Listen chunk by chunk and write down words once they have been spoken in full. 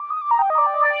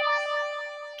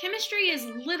Chemistry is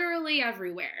literally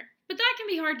everywhere, but that can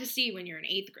be hard to see when you're an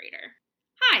 8th grader.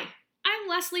 Hi, I'm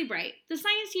Leslie Bright, the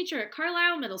science teacher at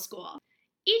Carlisle Middle School.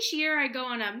 Each year I go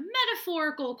on a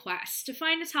metaphorical quest to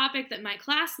find a topic that my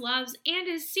class loves and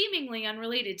is seemingly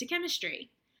unrelated to chemistry.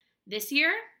 This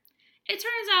year, it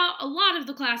turns out a lot of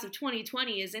the class of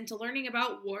 2020 is into learning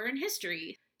about war and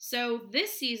history. So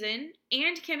this season,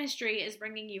 And Chemistry is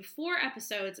bringing you 4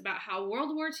 episodes about how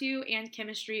World War II and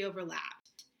chemistry overlapped.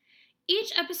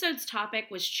 Each episode's topic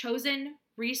was chosen,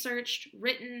 researched,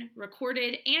 written,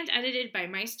 recorded, and edited by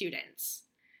my students.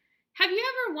 Have you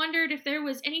ever wondered if there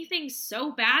was anything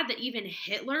so bad that even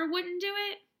Hitler wouldn't do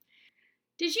it?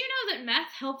 Did you know that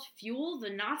meth helped fuel the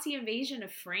Nazi invasion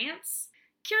of France?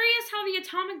 Curious how the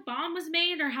atomic bomb was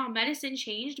made or how medicine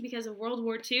changed because of World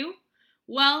War II?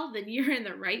 Well, then you're in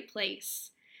the right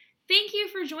place. Thank you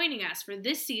for joining us for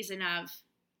this season of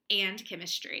And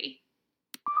Chemistry.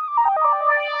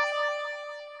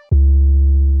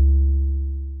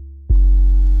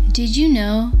 Did you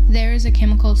know there is a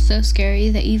chemical so scary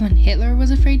that even Hitler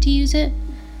was afraid to use it?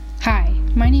 Hi,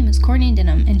 my name is Courtney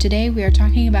Denham, and today we are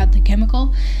talking about the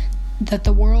chemical that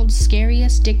the world's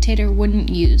scariest dictator wouldn't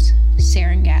use,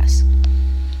 sarin gas.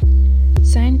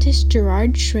 Scientist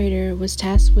Gerhard Schrader was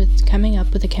tasked with coming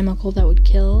up with a chemical that would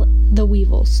kill the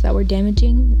weevils that were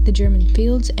damaging the German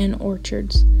fields and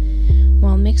orchards.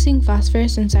 While mixing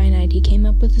phosphorus and cyanide, he came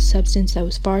up with a substance that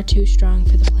was far too strong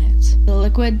for the plants. The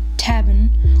liquid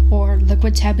tabun, or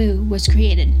liquid taboo, was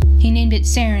created. He named it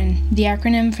sarin, the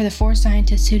acronym for the 4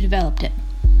 scientists who developed it.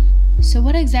 So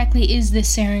what exactly is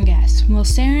this sarin gas? Well,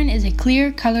 sarin is a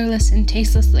clear, colorless, and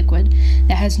tasteless liquid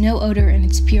that has no odor in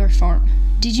its pure form.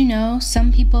 Did you know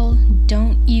some people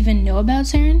don't even know about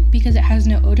sarin because it has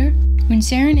no odor? When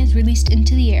sarin is released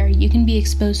into the air, you can be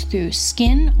exposed through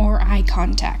skin or eye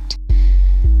contact.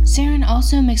 Sarin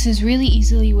also mixes really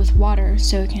easily with water,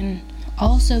 so it can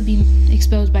also be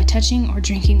exposed by touching or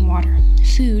drinking water.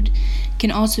 Food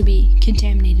can also be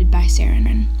contaminated by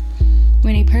sarin.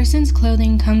 When a person's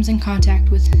clothing comes in contact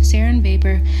with sarin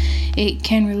vapor, it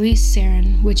can release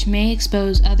sarin, which may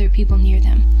expose other people near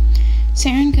them.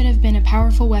 Sarin could have been a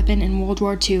powerful weapon in World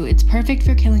War II. It's perfect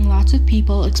for killing lots of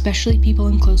people, especially people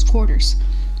in close quarters.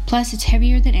 Plus, it's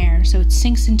heavier than air, so it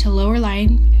sinks into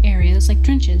lower-lying areas like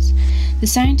trenches. The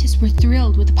scientists were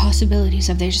thrilled with the possibilities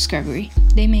of their discovery.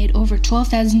 They made over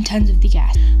 12,000 tons of the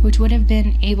gas, which would have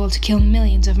been able to kill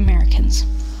millions of Americans.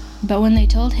 But when they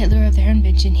told Hitler of their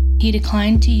invention, he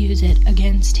declined to use it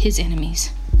against his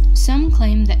enemies. Some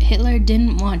claim that Hitler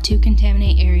didn't want to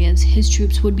contaminate areas his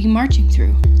troops would be marching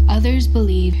through. Others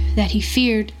believe that he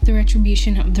feared the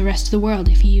retribution of the rest of the world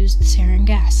if he used the sarin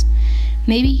gas.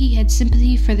 Maybe he had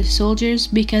sympathy for the soldiers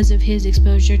because of his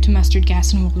exposure to mustard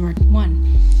gas in World War I.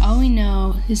 All we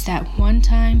know is that one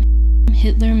time,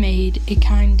 Hitler made a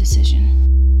kind decision.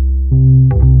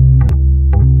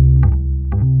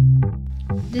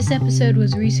 This episode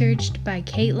was researched by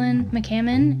Caitlin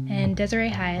McCammon and Desiree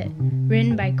Hyatt,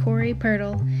 written by Corey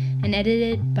Pirtle, and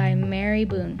edited by Mary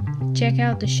Boone. Check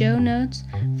out the show notes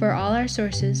for all our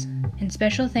sources, and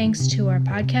special thanks to our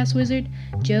podcast wizard,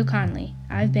 Joe Conley.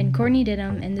 I've been Courtney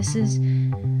Denham, and this is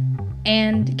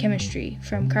And Chemistry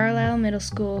from Carlisle Middle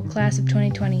School, class of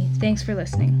 2020. Thanks for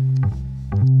listening.